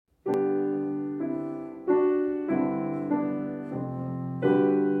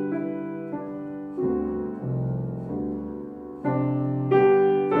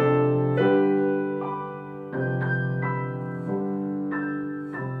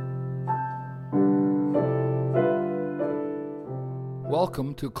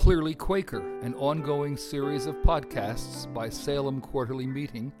Welcome to Clearly Quaker, an ongoing series of podcasts by Salem Quarterly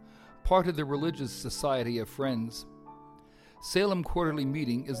Meeting, part of the Religious Society of Friends. Salem Quarterly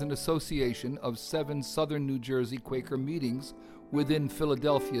Meeting is an association of 7 Southern New Jersey Quaker meetings within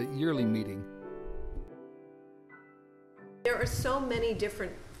Philadelphia Yearly Meeting. There are so many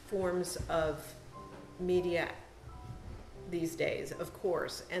different forms of media these days, of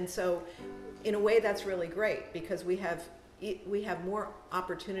course, and so in a way that's really great because we have more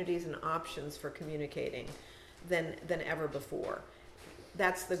opportunities and options for communicating than ever before.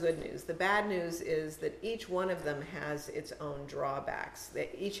 That's the good news. The bad news is that each one of them has its own drawbacks.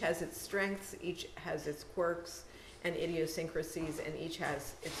 Each has its strengths, each has its quirks and idiosyncrasies, and each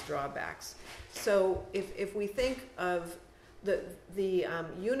has its drawbacks. So if we think of the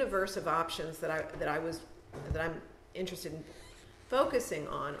universe of options that I'm interested in focusing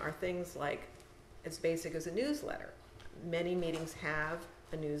on are things like as basic as a newsletter. Many meetings have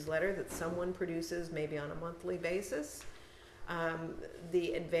a newsletter that someone produces maybe on a monthly basis.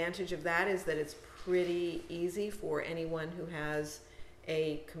 The advantage of that is that it's pretty easy for anyone who has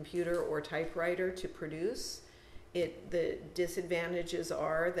a computer or typewriter to produce. The disadvantages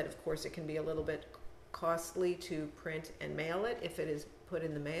are that, of course, it can be a little bit costly to print and mail it if it is put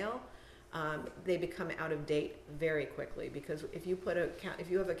in the mail. They become out of date very quickly because if you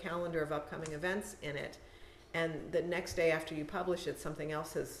have a calendar of upcoming events in it, and the next day after you publish it, something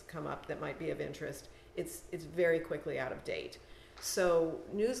else has come up that might be of interest, it's very quickly out of date. So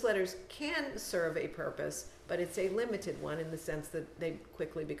newsletters can serve a purpose, but it's a limited one in the sense that they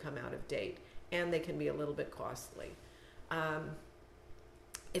quickly become out of date, and they can be a little bit costly.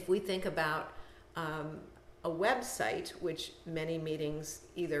 If we think about a website, which many meetings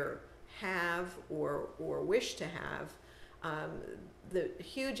either have or wish to have, the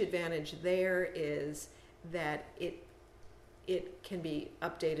huge advantage there is that it can be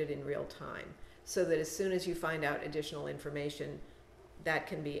updated in real time, so that as soon as you find out additional information, that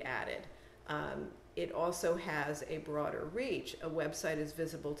can be added. It also has a broader reach. A website is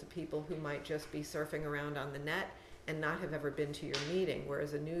visible to people who might just be surfing around on the net and not have ever been to your meeting,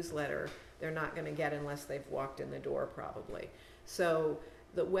 whereas a newsletter, they're not going to get unless they've walked in the door probably. So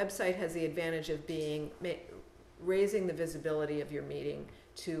the website has the advantage of raising the visibility of your meeting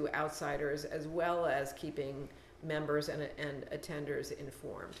to outsiders, as well as keeping members and attenders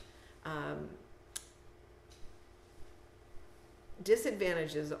informed.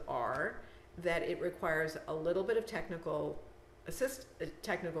 Disadvantages are that it requires a little bit of technical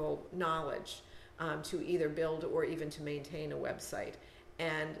knowledge to either build or even to maintain a website.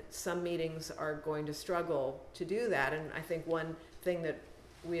 And some meetings are going to struggle to do that. And I think one thing that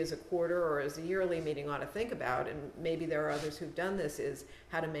we as a quarter or as a yearly meeting ought to think about, and maybe there are others who've done this, is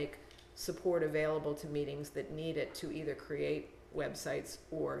how to make support available to meetings that need it to either create websites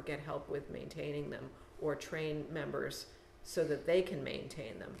or get help with maintaining them or train members so that they can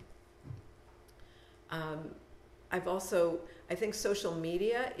maintain them. I think social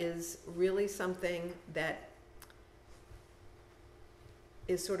media is really something that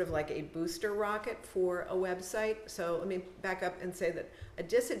is sort of like a booster rocket for a website. So let me back up and say that a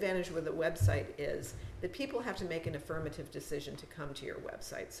disadvantage with a website is that people have to make an affirmative decision to come to your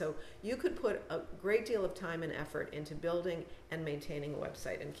website. So you could put a great deal of time and effort into building and maintaining a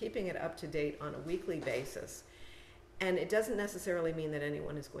website and keeping it up to date on a weekly basis. And it doesn't necessarily mean that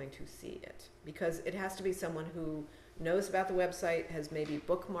anyone is going to see it, because it has to be someone who knows about the website, has maybe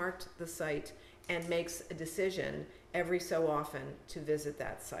bookmarked the site, and makes a decision every so often to visit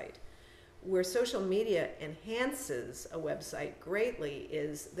that site. Where social media enhances a website greatly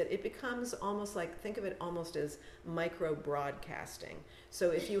is that it becomes almost like, think of it almost as micro broadcasting.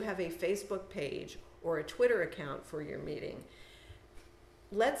 So if you have a Facebook page or a Twitter account for your meeting,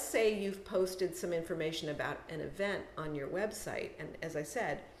 let's say you've posted some information about an event on your website, and as I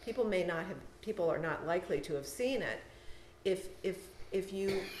said, people are not likely to have seen it. If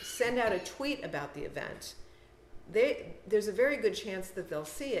you send out a tweet about the event, there's a very good chance that they'll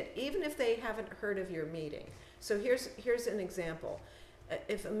see it, even if they haven't heard of your meeting. So here's an example.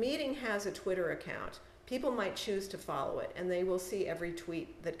 If a meeting has a Twitter account, people might choose to follow it, and they will see every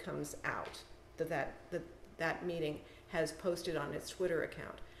tweet that comes out that meeting has posted on its Twitter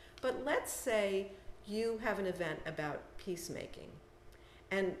account. But let's say you have an event about peacemaking,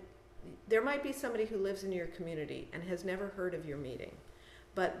 and there might be somebody who lives in your community and has never heard of your meeting.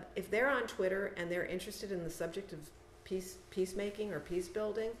 But if they're on Twitter and they're interested in the subject of peacemaking or peace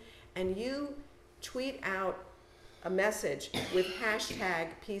building, and you tweet out a message with hashtag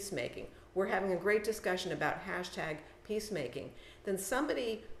peacemaking, we're having a great discussion about hashtag peacemaking, then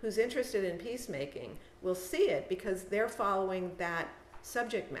somebody who's interested in peacemaking will see it because they're following that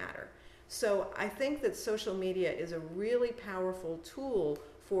subject matter. So I think that social media is a really powerful tool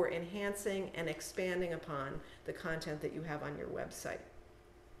for enhancing and expanding upon the content that you have on your website.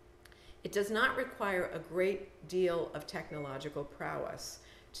 It does not require a great deal of technological prowess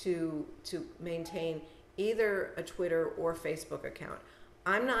to maintain either a Twitter or Facebook account.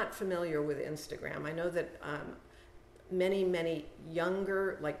 I'm not familiar with Instagram. I know that many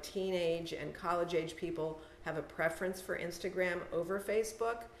younger, like teenage and college age people, have a preference for Instagram over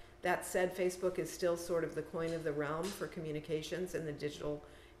Facebook. That said, Facebook is still sort of the coin of the realm for communications in the digital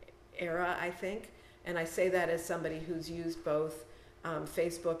era, I think. And I say that as somebody who's used both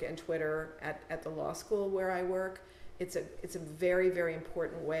Facebook and Twitter at the law school where I work. It's a very, very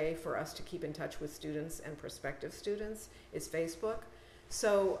important way for us to keep in touch with students and prospective students is Facebook.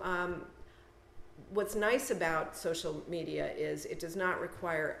 So what's nice about social media is it does not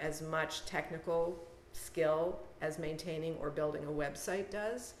require as much technical skill as maintaining or building a website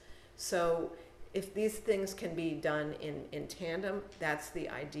does. So if these things can be done in tandem, that's the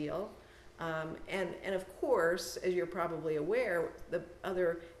ideal. And of course, as you're probably aware, the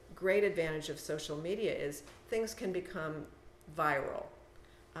other great advantage of social media is things can become viral.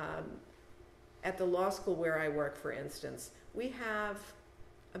 At the law school where I work, for instance, we have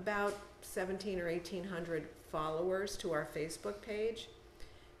about 1,700 or 1,800 followers to our Facebook page.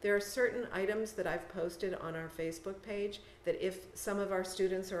 There are certain items that I've posted on our Facebook page that if some of our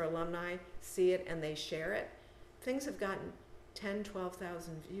students or alumni see it and they share it, things have gotten 10,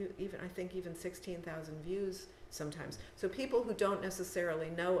 12,000 views, even 16,000 views sometimes. So people who don't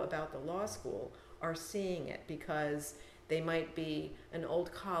necessarily know about the law school are seeing it because they might be an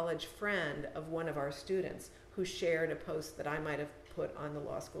old college friend of one of our students who shared a post that I might have put on the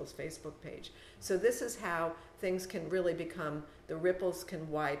law school's Facebook page. So this is how things can really become, the ripples can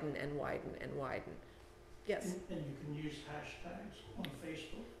widen and widen and widen. Yes? And you can use hashtags on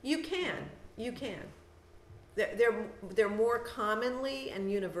Facebook? You can. They're more commonly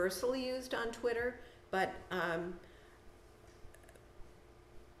and universally used on Twitter, but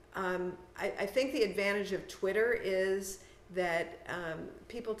I think the advantage of Twitter is that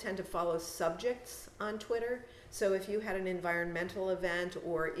people tend to follow subjects on Twitter. So if you had an environmental event,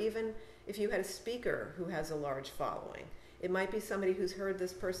 or even if you had a speaker who has a large following, it might be somebody who's heard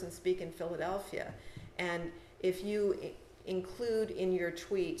this person speak in Philadelphia. And if you include in your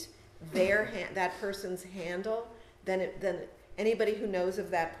tweet that person's handle, then anybody who knows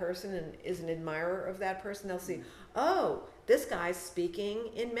of that person and is an admirer of that person, they'll see, oh, this guy's speaking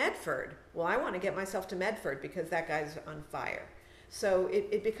in Medford. Well, I want to get myself to Medford because that guy's on fire. So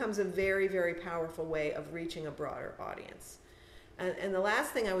it becomes a very, very powerful way of reaching a broader audience. And the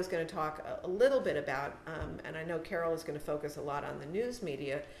last thing I was going to talk a little bit about, and I know Carol is going to focus a lot on the news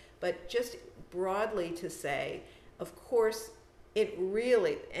media, but just broadly to say, of course, it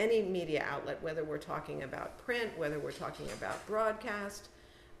really, any media outlet, whether we're talking about print, whether we're talking about broadcast,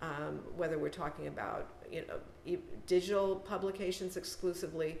 whether we're talking about digital publications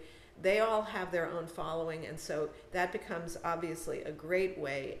exclusively, they all have their own following, and so that becomes obviously a great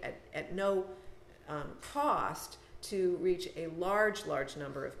way at no cost to reach a large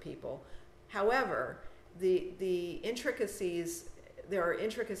number of people. However, the intricacies, there are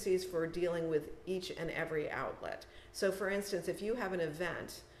intricacies for dealing with each and every outlet. So for instance, if you have an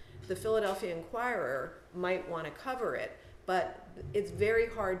event, the Philadelphia Inquirer might want to cover it, but it's very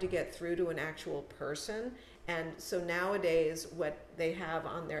hard to get through to an actual person. And so nowadays what they have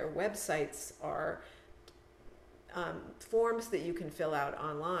on their websites are forms that you can fill out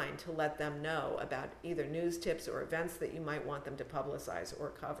online to let them know about either news tips or events that you might want them to publicize or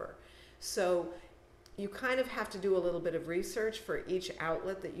cover. So you kind of have to do a little bit of research for each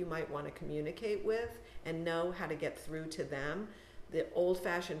outlet that you might want to communicate with and know how to get through to them. The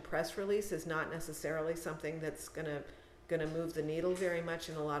old-fashioned press release is not necessarily something that's going to move the needle very much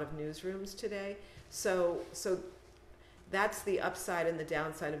in a lot of newsrooms today. So that's the upside and the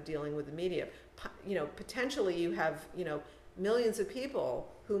downside of dealing with the media. Potentially you have, millions of people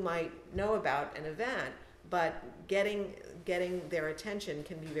who might know about an event, but getting their attention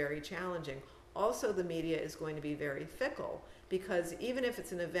can be very challenging. Also, the media is going to be very fickle, because even if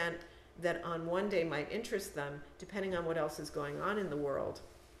it's an event that on one day might interest them, depending on what else is going on in the world,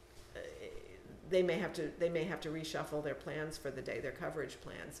 they may have to reshuffle their plans for the day, their coverage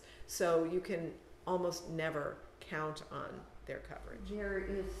plans. So you can almost never count on their coverage. There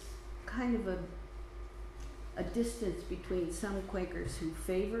is kind of a distance between some Quakers who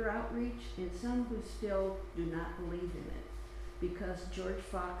favor outreach and some who still do not believe in it. Because George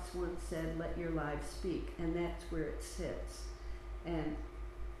Fox once said, "Let your lives speak," and that's where it sits. And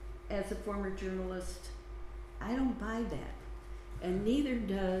as a former journalist, I don't buy that. and neither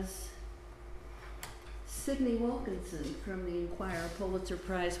does Sydney Wilkinson from the Enquirer, Pulitzer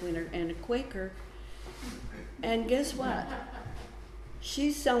Prize winner and a Quaker. And guess what?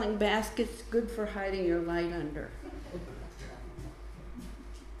 She's selling baskets good for hiding your light under.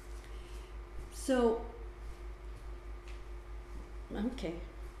 So, okay.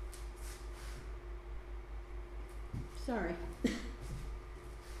 Sorry.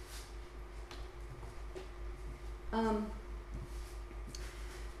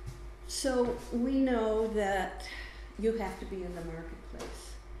 So we know that you have to be in the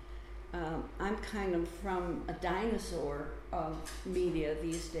marketplace. I'm kind of from a dinosaur of media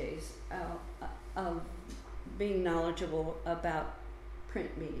these days, of being knowledgeable about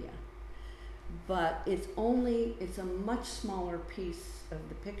print media. But it's a much smaller piece of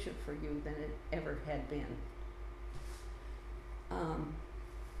the picture for you than it ever had been.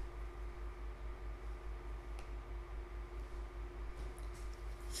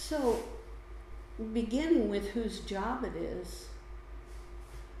 So, beginning with whose job it is,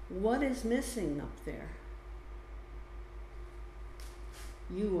 what is missing up there?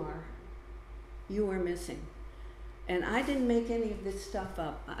 You are missing. And I didn't make any of this stuff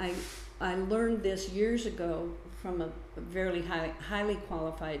up. I learned this years ago from a very highly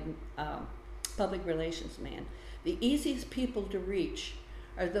qualified public relations man. The easiest people to reach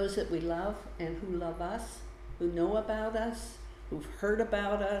are those that we love and who love us, who know about us, who've heard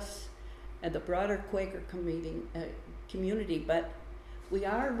about us, and the broader Quaker community. But we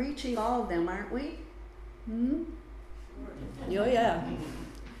are reaching all of them, aren't we? Oh, yeah.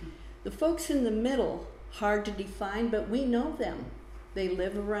 The folks in the middle, hard to define, but we know them. They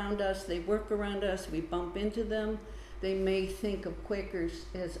live around us, they work around us, we bump into them. They may think of Quakers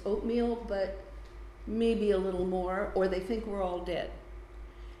as oatmeal, but maybe a little more, or they think we're all dead.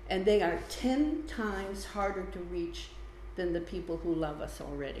 And they are 10 times harder to reach than the people who love us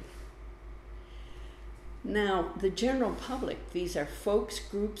already. Now, the general public, these are folks,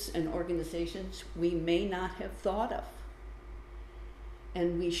 groups, and organizations we may not have thought of.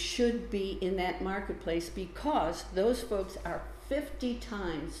 And we should be in that marketplace because those folks are 50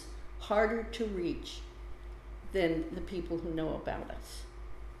 times harder to reach than the people who know about us.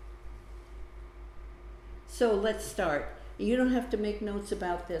 So let's start. You don't have to make notes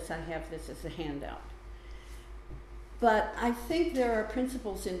about this. I have this as a handout. But I think there are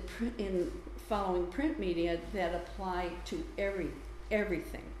principles in following print media that apply to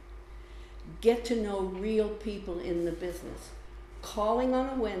everything. Get to know real people in the business. Calling on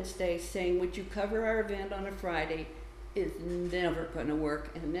a Wednesday saying, would you cover our event on a Friday, is never going to work.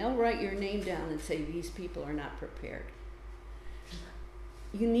 And they'll write your name down and say, these people are not prepared.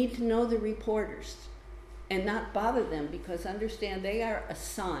 You need to know the reporters and not bother them, because understand they are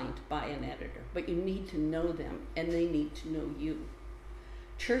assigned by an editor, but you need to know them and they need to know you.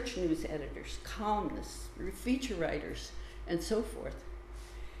 Church news editors, columnists, feature writers, and so forth.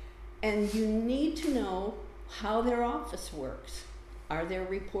 And you need to know how their office works. Are there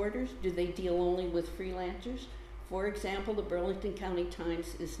reporters? Do they deal only with freelancers? For example, the Burlington County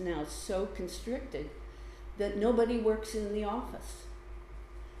Times is now so constricted that nobody works in the office.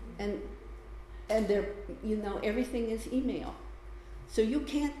 And they're, everything is email. So you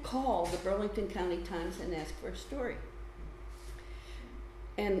can't call the Burlington County Times and ask for a story.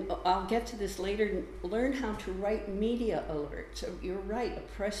 And I'll get to this later. Learn how to write media alerts. So you're right, a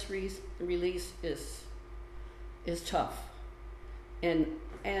press release is tough. And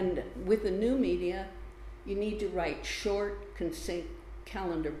with the new media, you need to write short, succinct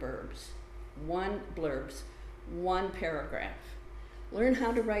calendar blurbs, one paragraph. Learn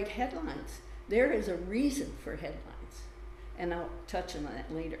how to write headlines. There is a reason for headlines, and I'll touch on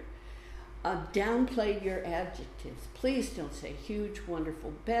that later. Downplay your adjectives. Please don't say huge,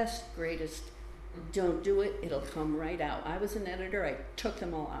 wonderful, best, greatest. Don't do it. It'll come right out. I was an editor. I took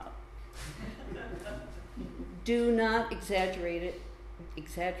them all out. Do not exaggerate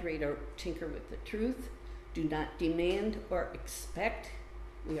or tinker with the truth. Do not demand or expect.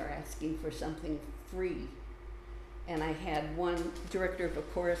 We are asking for something free. And I had one director of a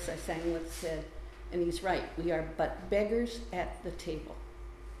chorus I sang with said, and he's right, we are but beggars at the table.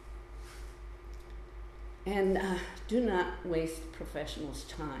 And do not waste professionals'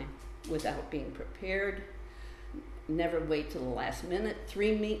 time without being prepared. Never wait till the last minute.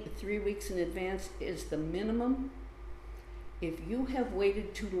 3 weeks in advance is the minimum. If you have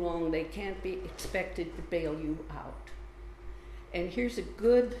waited too long, they can't be expected to bail you out. And here's a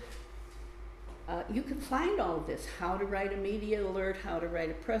good, you can find all of this, how to write a media alert, how to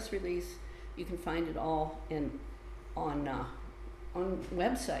write a press release. You can find it all on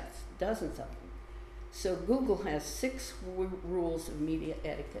websites, dozens of them. So Google has 6 rules of media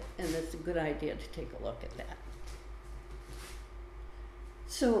etiquette, and it's a good idea to take a look at that.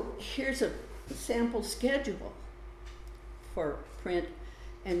 So here's a sample schedule for print,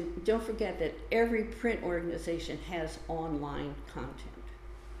 and don't forget that every print organization has online content.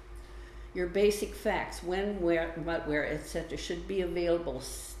 Your basic facts, when, where, what, where, etc., should be available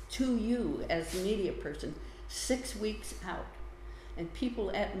to you as a media person 6 weeks out. And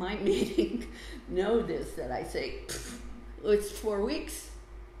people at my meeting know this, that I say, it's 4 weeks.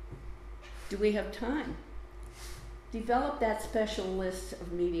 Do we have time? Develop that special list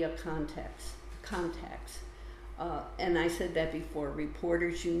of media contacts. And I said that before.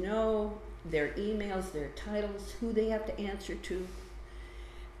 Reporters, you know, their emails, their titles, who they have to answer to.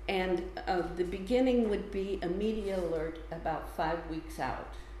 And the beginning would be a media alert about 5 weeks out.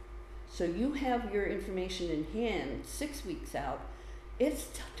 So you have your information in hand 6 weeks out. It's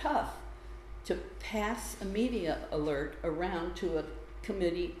tough to pass a media alert around to a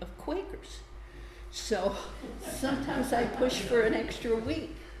committee of Quakers. So sometimes I push for an extra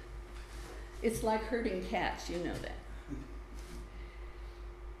week. It's like herding cats, you know that.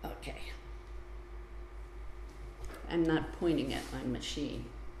 Okay. I'm not pointing at my machine.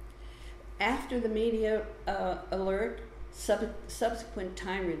 After the media alert, subsequent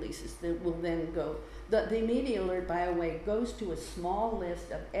time releases that will then go. The media alert, by the way, goes to a small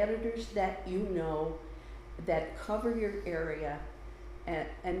list of editors that you know that cover your area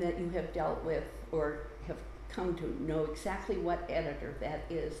and that you have dealt with or have come to know exactly what editor that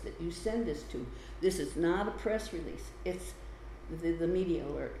is that you send this to. This is not a press release. It's the media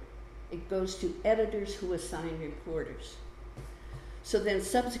alert. It goes to editors who assign reporters. So then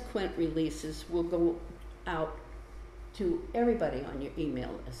subsequent releases will go out to everybody on your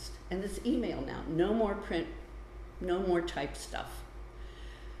email list. And it's email now, no more print, no more typed stuff.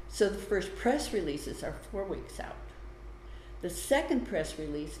 So the first press releases are 4 weeks out. The second press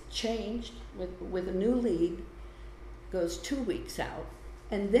release changed with a new lead, goes 2 weeks out.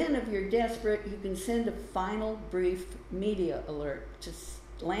 And then if you're desperate, you can send a final brief media alert to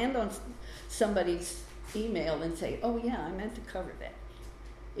land on somebody's email and say, oh yeah, I meant to cover that,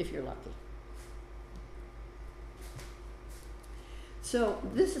 if you're lucky. So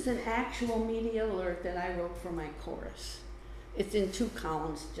this is an actual media alert that I wrote for my chorus. It's in 2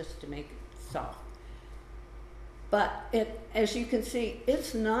 columns just to make it soft. But as you can see,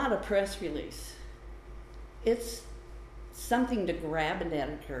 it's not a press release. It's something to grab an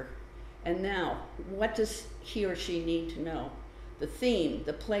editor. And now, what does he or she need to know? The theme,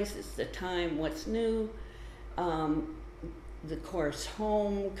 the places, the time, what's new, the course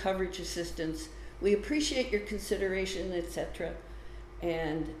home, coverage assistance. We appreciate your consideration, etc.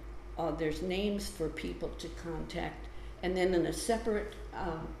 And there's names for people to contact. And then in a separate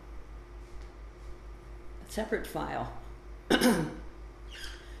file,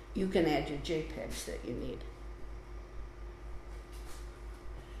 you can add your JPEGs that you need.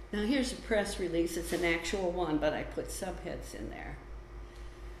 Now here's a press release. It's an actual one, but I put subheads in there.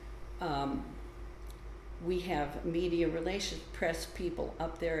 We have media relations press people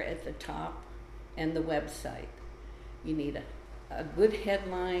up there at the top and the website. You need a good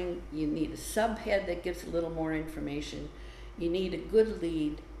headline. You need a subhead that gives a little more information. You need a good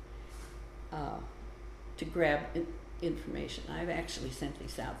lead to grab information. I've actually sent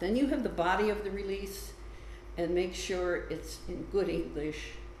these out. Then you have the body of the release, and make sure it's in good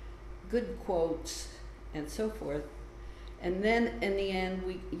English, good quotes, and so forth. And then in the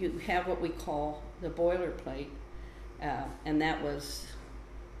end, you have what we call the boilerplate, and that was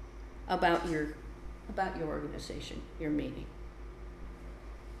about your organization, your meeting.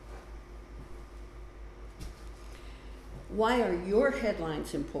 Why are your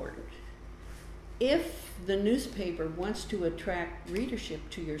headlines important? If the newspaper wants to attract readership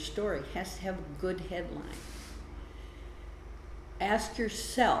to your story, it has to have a good headline. Ask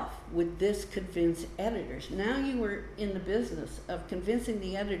yourself, would this convince editors? Now you are in the business of convincing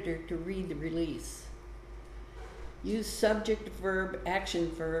the editor to read the release. Use subject, verb,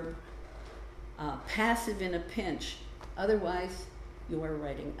 action verb, passive in a pinch. Otherwise, you are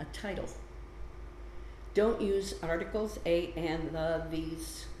writing a title. Don't use articles, a, and, the,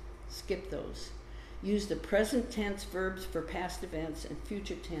 these. Skip those. Use the present tense verbs for past events and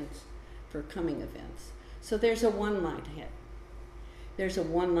future tense for coming events. So there's a one-line head. There's a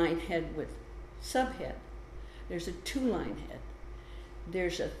one-line head with subhead. There's a two-line head.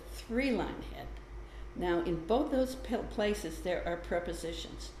 There's a three-line head. Now, in both those places, there are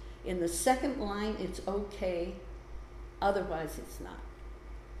prepositions. In the second line, it's okay. Otherwise, it's not.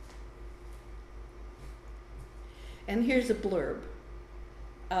 And here's a blurb.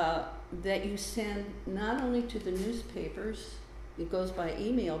 that you send not only to the newspapers, it goes by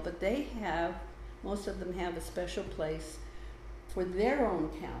email, but most of them have a special place for their own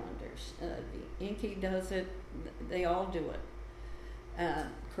calendars. The Inky does it, they all do it.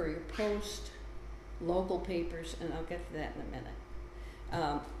 Courier Post, local papers, and I'll get to that in a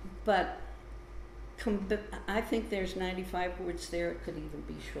minute. But I think there's 95 words there, it could even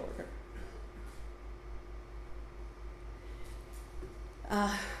be shorter.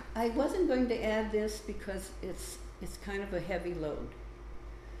 I wasn't going to add this because it's kind of a heavy load.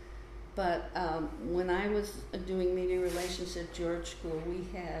 But when I was doing media relations at George School, we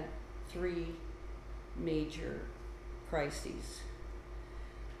had 3 major crises.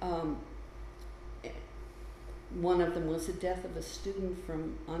 One of them was the death of a student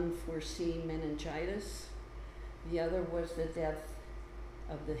from unforeseen meningitis. The other was the death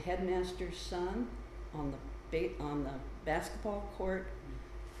of the headmaster's son on the basketball court.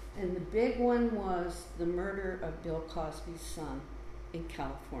 And the big one was the murder of Bill Cosby's son in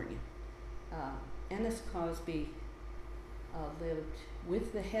California. Ennis Cosby lived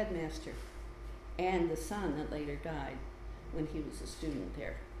with the headmaster and the son that later died when he was a student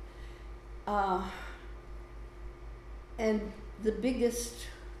there. And the biggest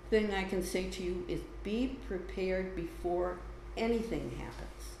thing I can say to you is be prepared before anything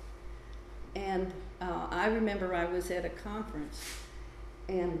happens. And I remember I was at a conference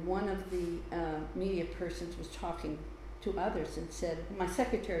and one of the media persons was talking to others and said, my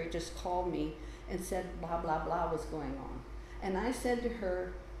secretary just called me and said blah, blah, blah was going on. And I said to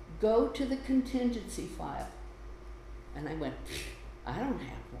her, go to the contingency file. And I went, I don't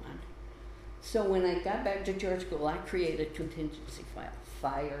have one. So when I got back to George School, I created a contingency file.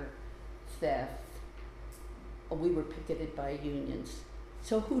 Fire, theft, we were picketed by unions.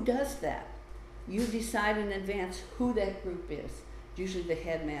 So who does that? You decide in advance who that group is. Usually the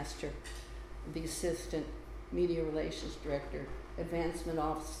headmaster, the assistant, media relations director, advancement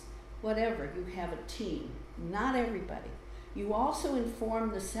office, whatever. You have a team. Not everybody. You also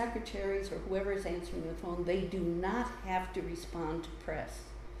inform the secretaries or whoever is answering the phone, they do not have to respond to press.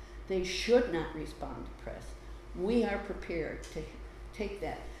 They should not respond to press. We are prepared to take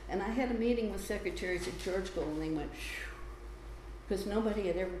that. And I had a meeting with secretaries at George School and they went, shoo, because nobody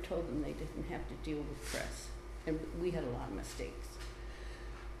had ever told them they didn't have to deal with press. And we had a lot of mistakes.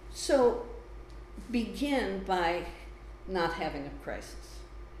 So begin by not having a crisis.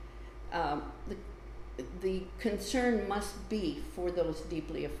 The concern must be for those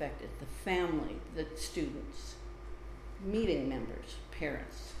deeply affected, the family, the students, meeting members,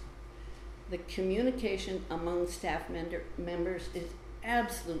 parents. The communication among staff members is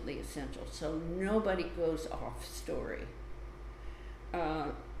absolutely essential, so nobody goes off story.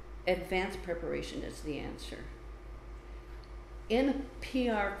 Advanced preparation is the answer. In a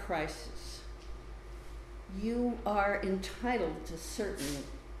PR crisis, you are entitled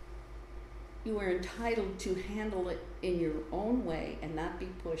to handle it in your own way and not be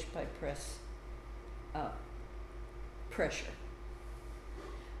pushed by press pressure.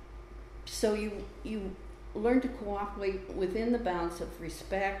 So you learn to cooperate within the bounds of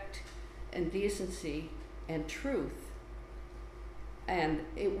respect and decency and truth, and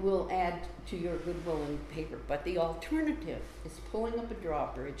it will add to your goodwill in the paper. But the alternative is pulling up a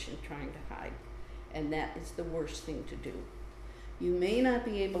drawbridge and trying to hide, and that is the worst thing to do. You may not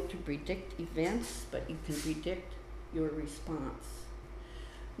be able to predict events, but you can predict your response.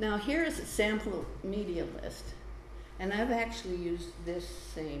 Now here is a sample media list, and I've actually used this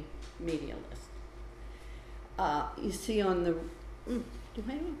same media list. You see on the, do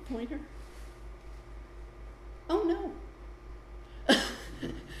I have a pointer? Oh no.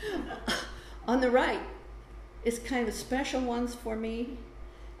 On the right is kind of special ones for me,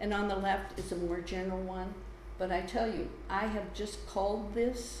 and on the left is a more general one. But I tell you, I have just culled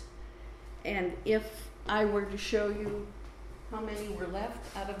this, and if I were to show you how many were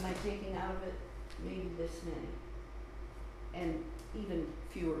left out of my digging out of it, maybe this many, and even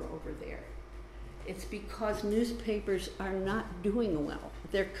fewer over there. It's because newspapers are not doing well.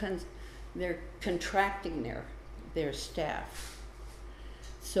 They're contracting their staff.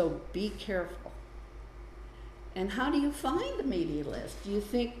 So be careful. And how do you find a media list? Do you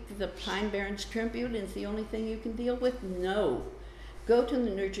think the Pine Barrens Tribune is the only thing you can deal with? No. Go to the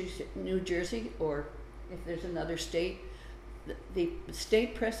New Jersey, or if there's another state, the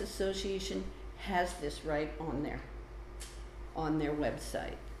State Press Association has this right on their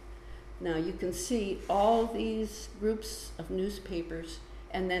website. Now you can see all these groups of newspapers,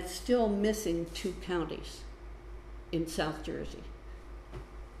 and that's still missing 2 counties in South Jersey.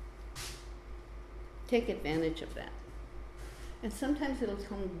 Take advantage of that. And sometimes it'll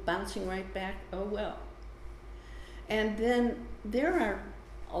come bouncing right back, oh well. And then there are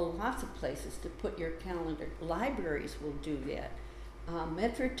lots of places to put your calendar. Libraries will do that.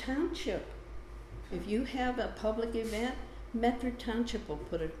 Medford Township, if you have a public event, Medford Township will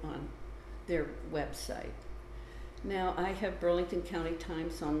put it on their website. Now, I have Burlington County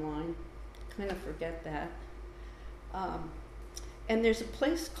Times online. Kind of forget that. And there's a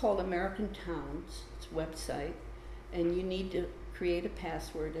place called American Towns, it's a website, and you need to create a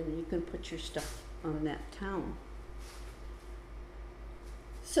password and you can put your stuff on that town.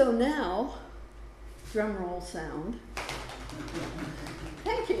 So now, drum roll sound.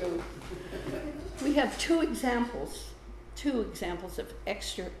 Thank you. We have two examples of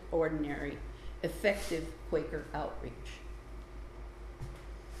extraordinary, effective Quaker outreach.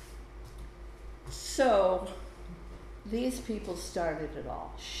 So, these people started it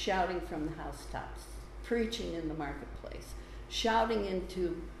all, shouting from the housetops, preaching in the marketplace, shouting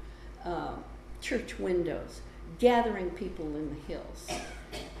into church windows, gathering people in the hills.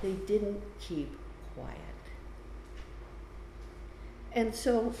 They didn't keep quiet. And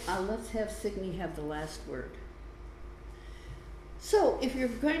so let's have Signe have the last word. So if you're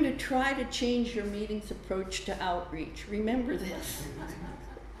going to try to change your meeting's approach to outreach, remember this.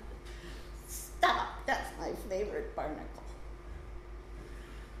 Stop, that's my favorite barnacle.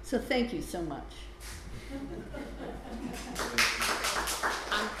 So thank you so much.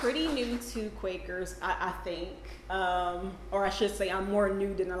 I'm pretty new to Quakers, I think, or I should say I'm more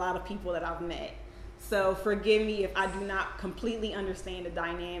new than a lot of people that I've met. So forgive me if I do not completely understand the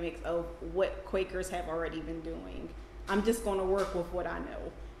dynamics of what Quakers have already been doing. I'm just going to work with what I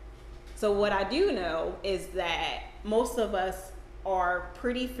know. So what I do know is that most of us are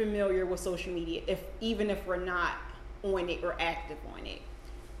pretty familiar with social media, even if we're not on it or active on it.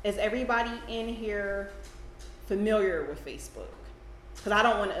 Is everybody in here familiar with Facebook? Because I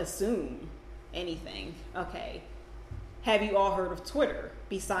don't want to assume anything. Okay. Have you all heard of Twitter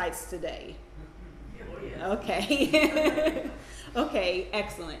besides today? Okay. Okay,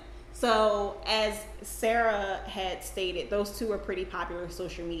 excellent. So as Sarah had stated, those two are pretty popular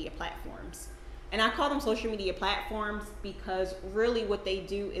social media platforms. And I call them social media platforms because really what they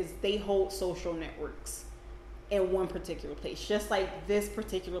do is they hold social networks in one particular place. Just like this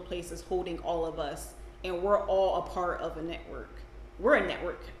particular place is holding all of us, and we're all a part of a network. We're a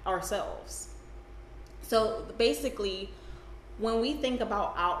network ourselves. So basically, when we think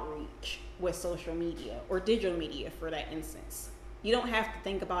about outreach with social media or digital media for that instance, you don't have to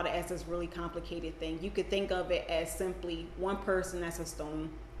think about it as this really complicated thing. You could think of it as simply one person as a stone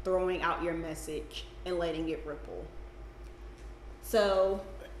throwing out your message and letting it ripple. So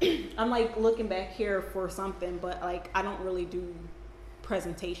I'm like looking back here for something, but like I don't really do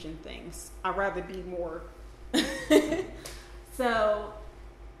presentation things. I'd rather be more. So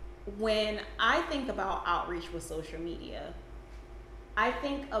when I think about outreach with social media, I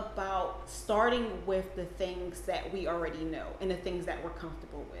think about starting with the things that we already know and the things that we're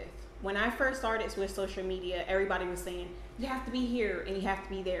comfortable with. When I first started with social media, everybody was saying, you have to be here and you have to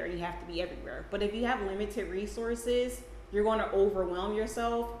be there and you have to be everywhere. But if you have limited resources, you're going to overwhelm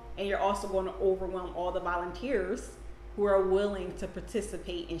yourself, and you're also going to overwhelm all the volunteers who are willing to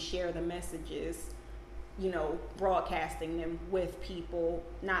participate and share the messages, you know, broadcasting them with people,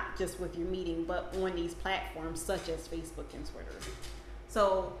 not just with your meeting, but on these platforms such as Facebook and Twitter.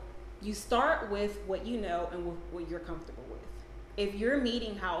 So you start with what you know and with what you're comfortable with. If your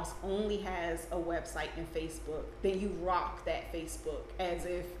meeting house only has a website and Facebook, then you rock that Facebook as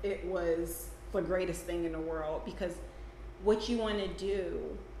if it was the greatest thing in the world, because what you want to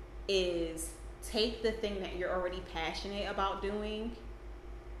do is take the thing that you're already passionate about doing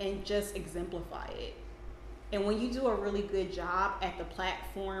and just exemplify it. And when you do a really good job at the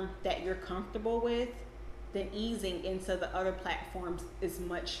platform that you're comfortable with, then easing into the other platforms is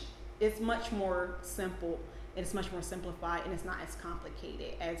much more simple, and it's much more simplified, and it's not as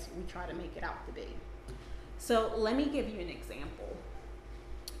complicated as we try to make it out to be. So let me give you an example.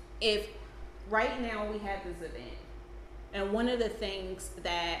 If right now we have this event, and one of the things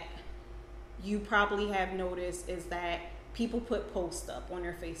that you probably have noticed is that people put posts up on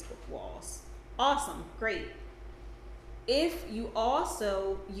their Facebook walls. Awesome, great. If you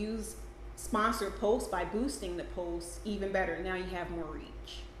also use sponsored posts by boosting the posts, even better. Now you have more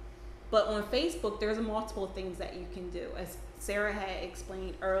reach. But on Facebook, there's multiple things that you can do. As Sarah had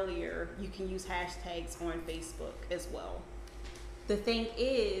explained earlier, you can use hashtags on Facebook as well. The thing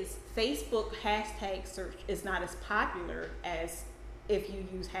is, Facebook hashtag search is not as popular as if you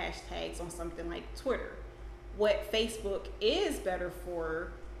use hashtags on something like Twitter. What Facebook is better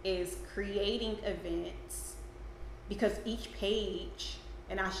for is creating events because each page,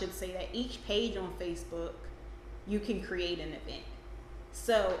 and I should say that each page on Facebook, you can create an event.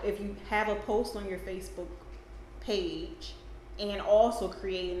 So if you have a post on your Facebook page and also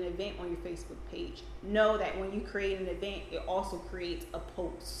create an event on your Facebook page, know that when you create an event, it also creates a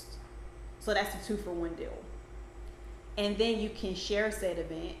post. So that's a 2-for-1 deal. And then you can share said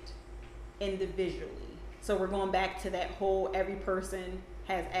event individually. So we're going back to that whole every person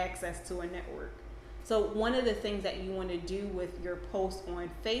has access to a network. So one of the things that you want to do with your post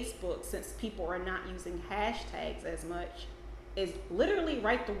on Facebook, since people are not using hashtags as much, is literally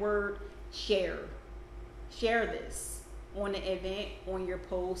write the word share. Share this on the event, on your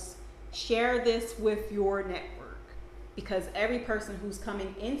post. Share this with your network, because every person who's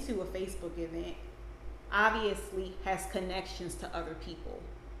coming into a Facebook event obviously has connections to other people.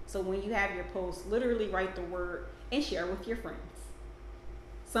 So when you have your post, literally write the word and share with your friends.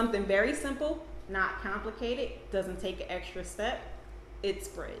 Something very simple, not complicated, doesn't take an extra step, it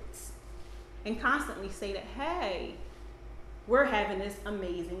spreads. And constantly say that, hey, we're having this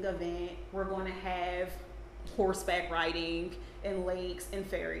amazing event. We're going to have horseback riding and lakes and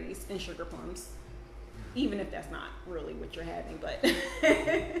ferries and sugar plums. Even if that's not really what you're having, but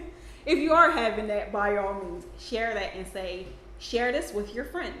if you are having that, by all means, share that and say, share this with your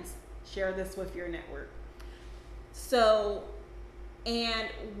friends. Share this with your network. So, and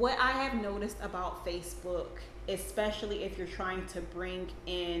what I have noticed about Facebook, especially if you're trying to bring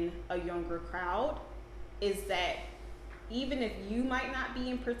in a younger crowd, is that even if you might not be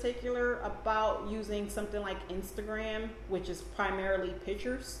in particular about using something like Instagram, which is primarily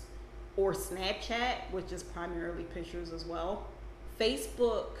pictures, or Snapchat, which is primarily pictures as well,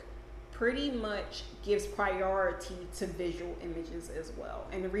 Facebook pretty much gives priority to visual images as well.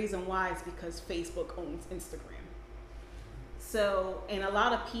 And the reason why is because Facebook owns Instagram. So, and a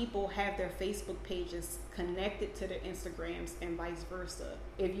lot of people have their Facebook pages connected to their Instagrams and vice versa.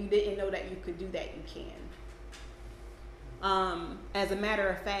 If you didn't know that you could do that, you can. As a matter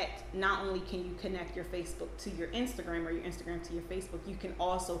of fact, not only can you connect your Facebook to your Instagram or your Instagram to your Facebook, you can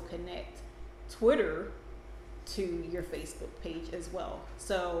also connect Twitter to your Facebook page as well.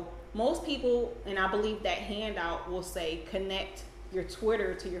 So most people, and I believe that handout will say connect your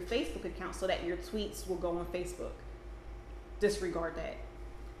Twitter to your Facebook account so that your tweets will go on Facebook. Disregard that.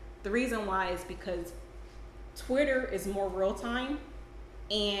 The reason why is because Twitter is more real time,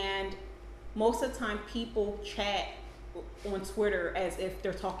 and most of the time people chat on Twitter as if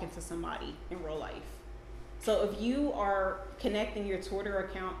they're talking to somebody in real life. So if you are connecting your Twitter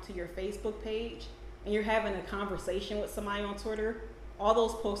account to your Facebook page and you're having a conversation with somebody on Twitter, all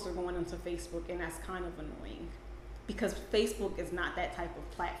those posts are going into Facebook, and that's kind of annoying because Facebook is not that type of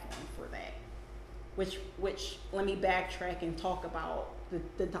platform for that. Which let me backtrack and talk about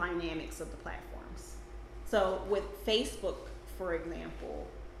the dynamics of the platforms. So with Facebook, for example,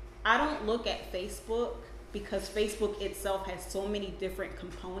 I don't look at Facebook because Facebook itself has so many different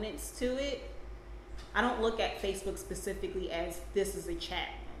components to it. I don't look at Facebook specifically as this is a chat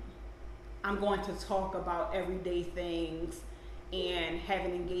room. I'm going to talk about everyday things and have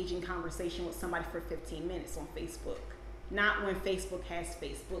an engaging conversation with somebody for 15 minutes on Facebook. Not when Facebook has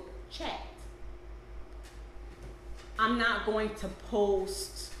Facebook chat. I'm not going to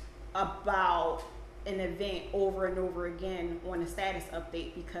post about an event over and over again on a status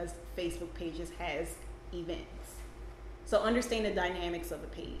update because Facebook pages has events. So understand the dynamics of a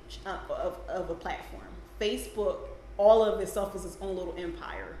page, of a platform. Facebook, all of itself is its own little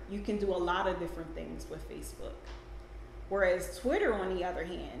empire. You can do a lot of different things with Facebook. Whereas Twitter, on the other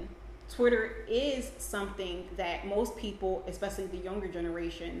hand, Twitter is something that most people, especially the younger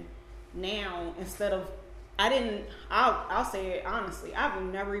generation, now, instead of, I'll say it honestly, I've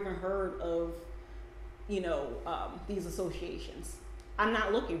never even heard of, these associations. I'm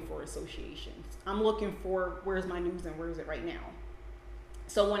not looking for associations. I'm looking for where's my news and where is it right now.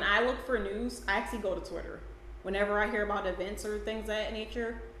 So when I look for news, I actually go to Twitter. Whenever I hear about events or things of that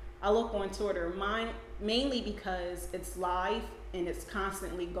nature, I look on Twitter. Mine mainly because it's live and it's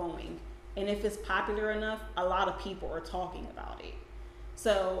constantly going. And if it's popular enough, a lot of people are talking about it.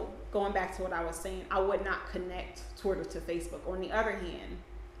 So going back to what I was saying, I would not connect Twitter to Facebook. On the other hand,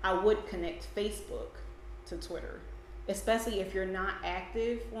 I would connect Facebook to Twitter, especially if you're not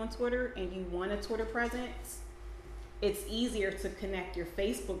active on Twitter and you want a Twitter presence. It's easier to connect your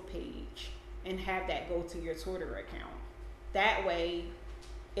Facebook page and have that go to your Twitter account. That way,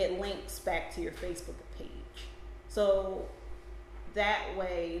 it links back to your Facebook page. So that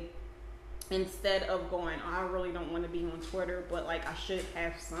way, instead of going, I really don't want to be on Twitter, but like I should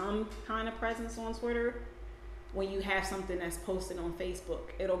have some kind of presence on Twitter, when you have something that's posted on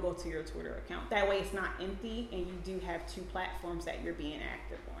Facebook, it'll go to your Twitter account. That way it's not empty and you do have two platforms that you're being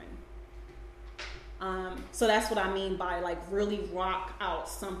active on. So that's what I mean by like really rock out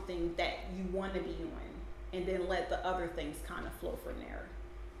something that you want to be on and then let the other things kind of flow from there.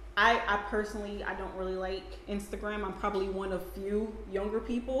 I personally, I don't really like Instagram. I'm probably one of few younger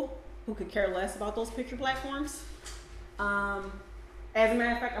people who could care less about those picture platforms. As a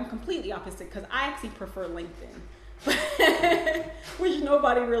matter of fact, I'm completely opposite because I actually prefer LinkedIn, which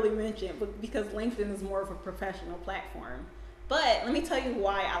nobody really mentioned, but because LinkedIn is more of a professional platform. But let me tell you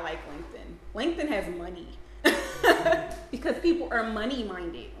why I like LinkedIn. LinkedIn has money because people are money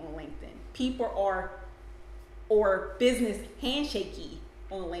minded on LinkedIn. People are or business handshakey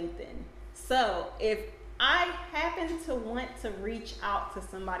on LinkedIn. So if I happen to want to reach out to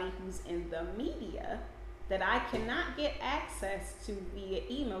somebody who's in the media that I cannot get access to via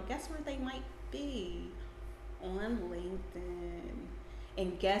email, guess where they might be? On LinkedIn.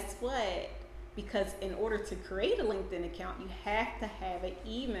 And guess what? Because in order to create a LinkedIn account, you have to have an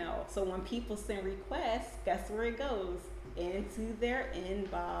email. So when people send requests, guess where it goes? Into their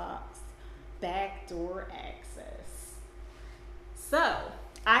inbox. Backdoor access. So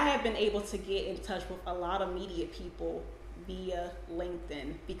I have been able to get in touch with a lot of media people via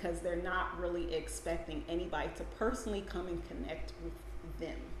LinkedIn because they're not really expecting anybody to personally come and connect with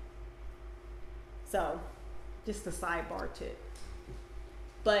them. So just a sidebar tip.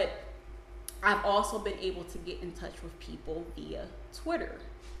 But I've also been able to get in touch with people via Twitter.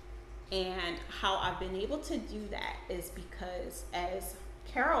 And how I've been able to do that is because, as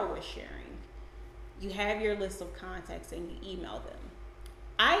Carol was sharing, you have your list of contacts and you email them.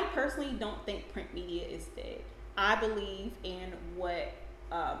 I personally don't think print media is dead. I believe in what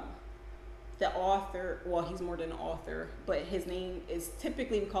the author, well, he's more than an author, but his name is,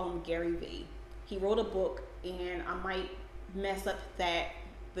 typically we call him Gary Vee. He wrote a book, and I might mess up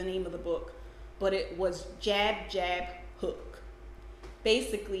the name of the book, but it was Jab, Jab, Hook.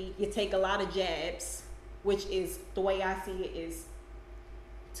 Basically, you take a lot of jabs, which is, the way I see it, is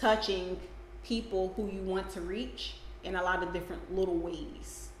touching people who you want to reach in a lot of different little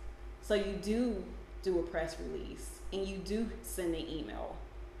ways. So you do a press release and you do send an email,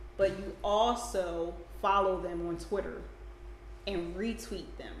 but you also follow them on Twitter and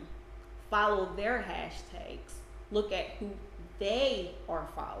retweet them, follow their hashtags, look at who they are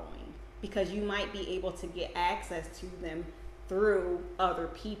following, because you might be able to get access to them through other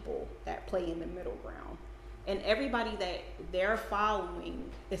people that play in the middle ground. And everybody that they're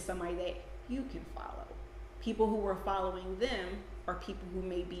following is somebody that you can follow. People who are following them are people who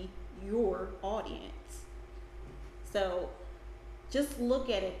may be your audience. So just look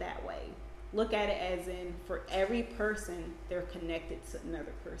at it that way. Look at it as in, for every person, they're connected to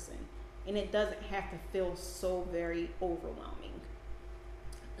another person. And it doesn't have to feel so very overwhelming.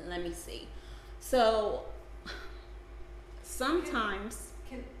 Let me see. So sometimes...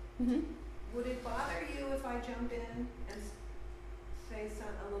 Would it bother you if I jump in and say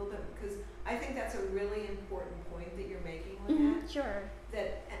a little bit? Because I think that's a really important point that you're making, Lynette. Sure.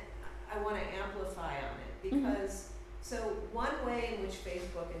 That I want to amplify on it, because so one way in which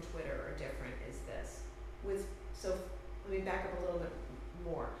Facebook and Twitter are different is this. So let me back up a little bit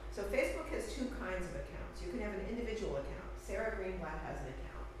more. So Facebook has two kinds of accounts. You can have an individual account. Sarah Greenblatt has an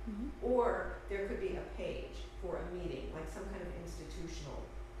account, or there could be a page for a meeting, like some kind of institutional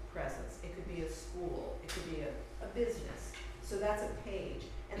presence. It could be a school, it could be a business. So that's a page.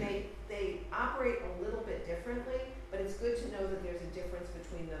 And they operate a little bit differently, but it's good to know that there's a difference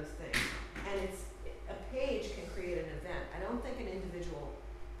between those things. And a page can create an event. I don't think an individual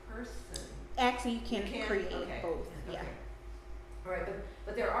person. Actually, you can create both. Okay. All right,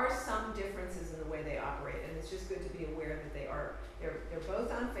 but there are some differences in the way they operate, and it's just good to be aware that they're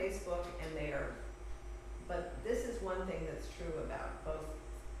both on Facebook, and but this is one thing that's true about both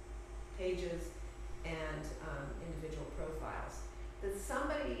pages and individual profiles, that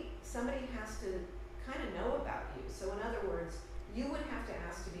somebody has to kind of know about you. So in other words, you would have to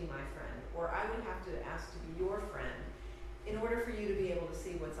ask to be my friend, or I would have to ask to be your friend, in order for you to be able to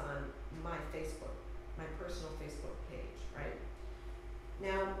see what's on my Facebook, my personal Facebook page, right?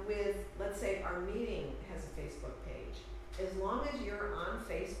 Now with, let's say our meeting has a Facebook page, as long as you're on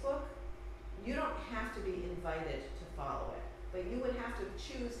Facebook, you don't have to be invited to follow it, but you would have to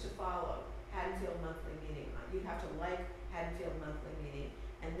choose to follow Haddonfield Monthly Meeting. You'd have to like Haddonfield Monthly Meeting,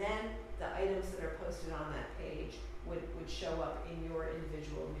 and then the items that are posted on that page would show up in your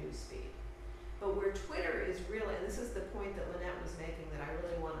individual newsfeed. But where Twitter is really, and this is the point that Lynette was making that I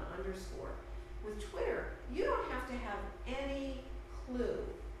really want to underscore, with Twitter, you don't have to have any clue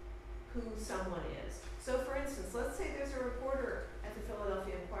who someone is. So for instance, let's say there's a reporter at the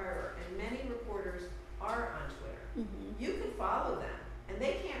Philadelphia Inquirer, and many reporters are on Twitter. You can follow them, and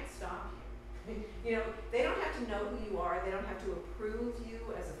they can't stop you. You know, they don't have to know who you are. They don't have to approve you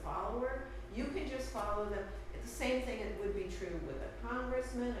as a follower. You can just follow them. It's the same thing that would be true with a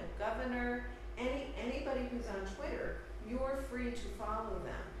congressman, a governor, anybody who's on Twitter. You're free to follow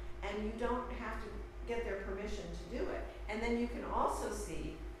them, and you don't have to get their permission to do it. And then you can also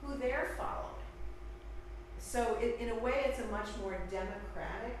see who they're following. So in a way, it's a much more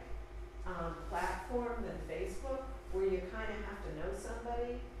democratic platform than Facebook, where you kind of have to know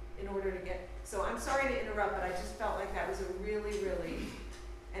somebody in order to get. So I'm sorry to interrupt, but I just felt like that was a really,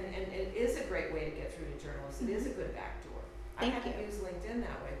 and it is a great way to get through to journalists. It is a good backdoor. I haven't used LinkedIn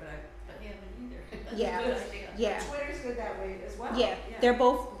that way, but I haven't either. Yeah. Yeah. Twitter's good that way as well. Yeah, they're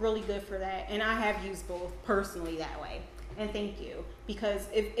both really good for that, and I have used both personally that way. And thank you, because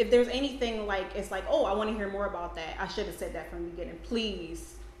if there's anything like it's like, oh, I want to hear more about that, I should have said that from the beginning.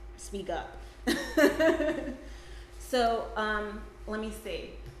 Please speak up. So let me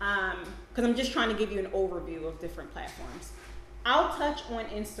see, because I'm just trying to give you an overview of different platforms. I'll touch on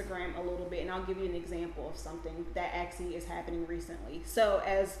Instagram a little bit, and I'll give you an example of something that actually is happening recently. So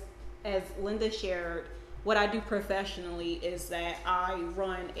as Linda shared, what I do professionally is that I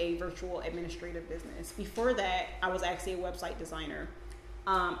run a virtual administrative business. Before that, I was actually a website designer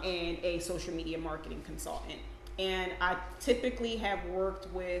and a social media marketing consultant. And I typically have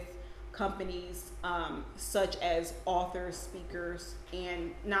worked with companies such as authors, speakers,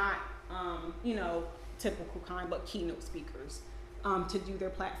 and not, typical kind, but keynote speakers to do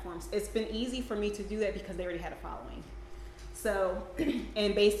their platforms. It's been easy for me to do that because they already had a following. So,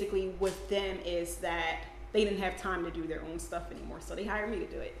 and basically with them is that they didn't have time to do their own stuff anymore, so they hired me to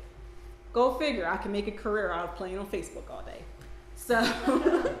do it. Go figure, I can make a career out of playing on Facebook all day.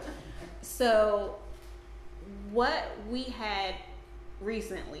 So what we had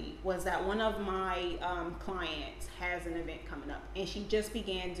recently was that one of my clients has an event coming up, and she just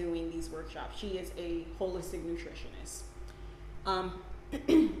began doing these workshops. She is a holistic nutritionist.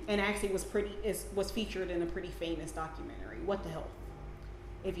 And actually was featured in a pretty famous documentary, What the Health,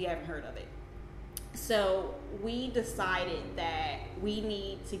 if you haven't heard of it. So we decided that we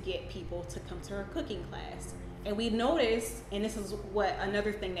need to get people to come to her cooking class. And we noticed, and this is what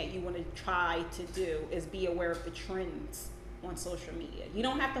another thing that you want to try to do, is be aware of the trends on social media. You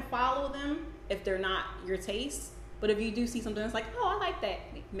don't have to follow them if they're not your taste, but if you do see something that's like, oh, I like that,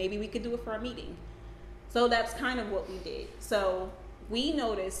 maybe we could do it for a meeting. So that's kind of what we did. So we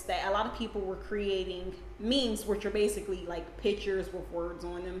noticed that a lot of people were creating memes, which are basically like pictures with words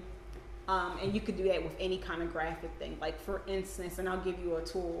on them. And you could do that with any kind of graphic thing. Like for instance, and I'll give you a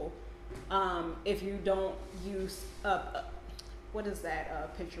tool. If you don't use, what is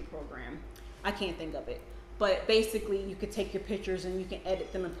that picture program? I can't think of it. But basically you could take your pictures and you can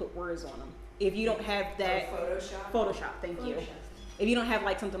edit them and put words on them. If you don't have that. Photoshop, thank you. If you don't have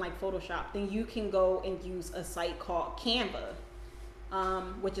like something like Photoshop, then you can go and use a site called Canva,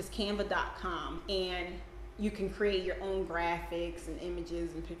 which is canva.com. And you can create your own graphics and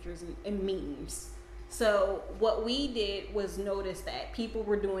images and pictures and memes. So what we did was notice that people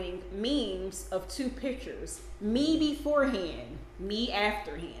were doing memes of two pictures, me beforehand, me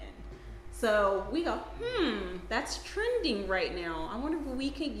afterhand. So we go, that's trending right now. I wonder if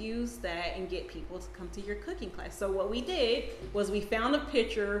we could use that and get people to come to your cooking class. So what we did was we found a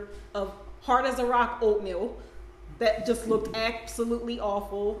picture of hard as a rock oatmeal that just looked absolutely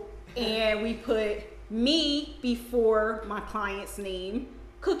awful. And we put me before my client's name,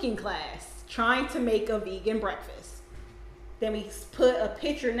 cooking class, trying to make a vegan breakfast. Then we put a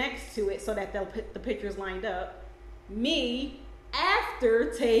picture next to it so that they'll put the pictures lined up. Me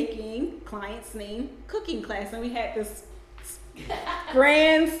after taking client's name, cooking class. And we had this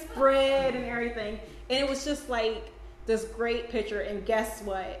grand spread and everything. And it was just like this great picture. And guess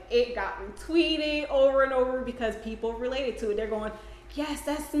what? It got retweeted over and over because people related to it. They're going, yes,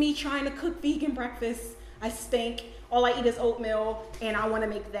 that's me trying to cook vegan breakfast. I stink. All I eat is oatmeal, and I want to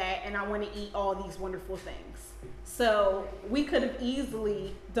make that, and I want to eat all these wonderful things. So we could have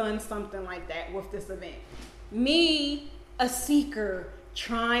easily done something like that with this event. Me, a seeker,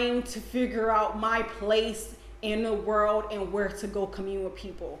 trying to figure out my place in the world and where to go commune with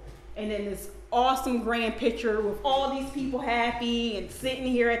people. And then this awesome grand picture with all these people happy and sitting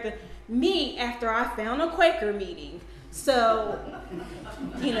here at the me after I found a Quaker meeting. So,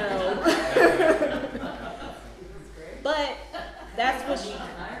 but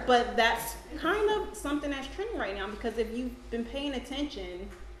that's kind of something that's trending right now, because if you've been paying attention,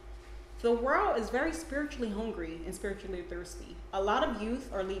 The world is very spiritually hungry and spiritually thirsty. A lot of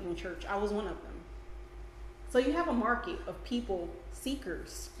youth are leaving church. I was one of them. So you have a market of people,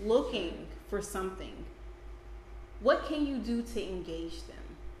 seekers, looking for something. What can you do to engage them?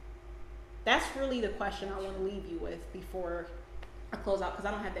 That's really the question I want to leave you with before I close out, because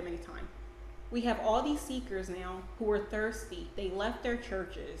I don't have that many time. We have all these seekers now who are thirsty. They left their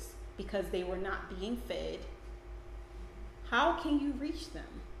churches because they were not being fed. How can you reach them?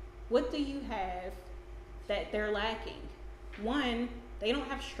 What do you have that they're lacking? One, they don't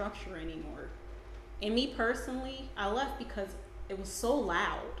have structure anymore. And me personally, I left because it was so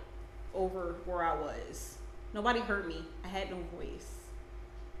loud over where I was. Nobody heard me. I had no voice.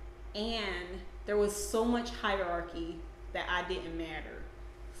 And there was so much hierarchy that I didn't matter.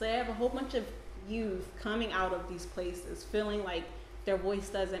 So I have a whole bunch of youth coming out of these places feeling like their voice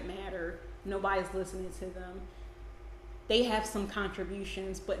doesn't matter. Nobody's listening to them. They have some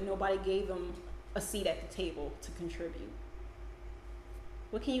contributions, but nobody gave them a seat at the table to contribute.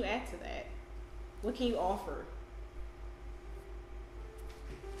 What can you add to that? What can you offer?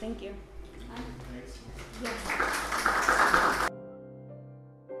 Thank you.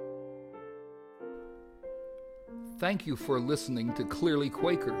 Thank you for listening to Clearly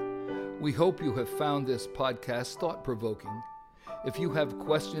Quaker. We hope you have found this podcast thought-provoking. If you have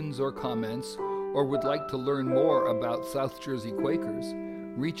questions or comments, or would like to learn more about South Jersey Quakers,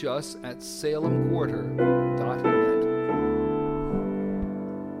 reach us at salemquarter.org.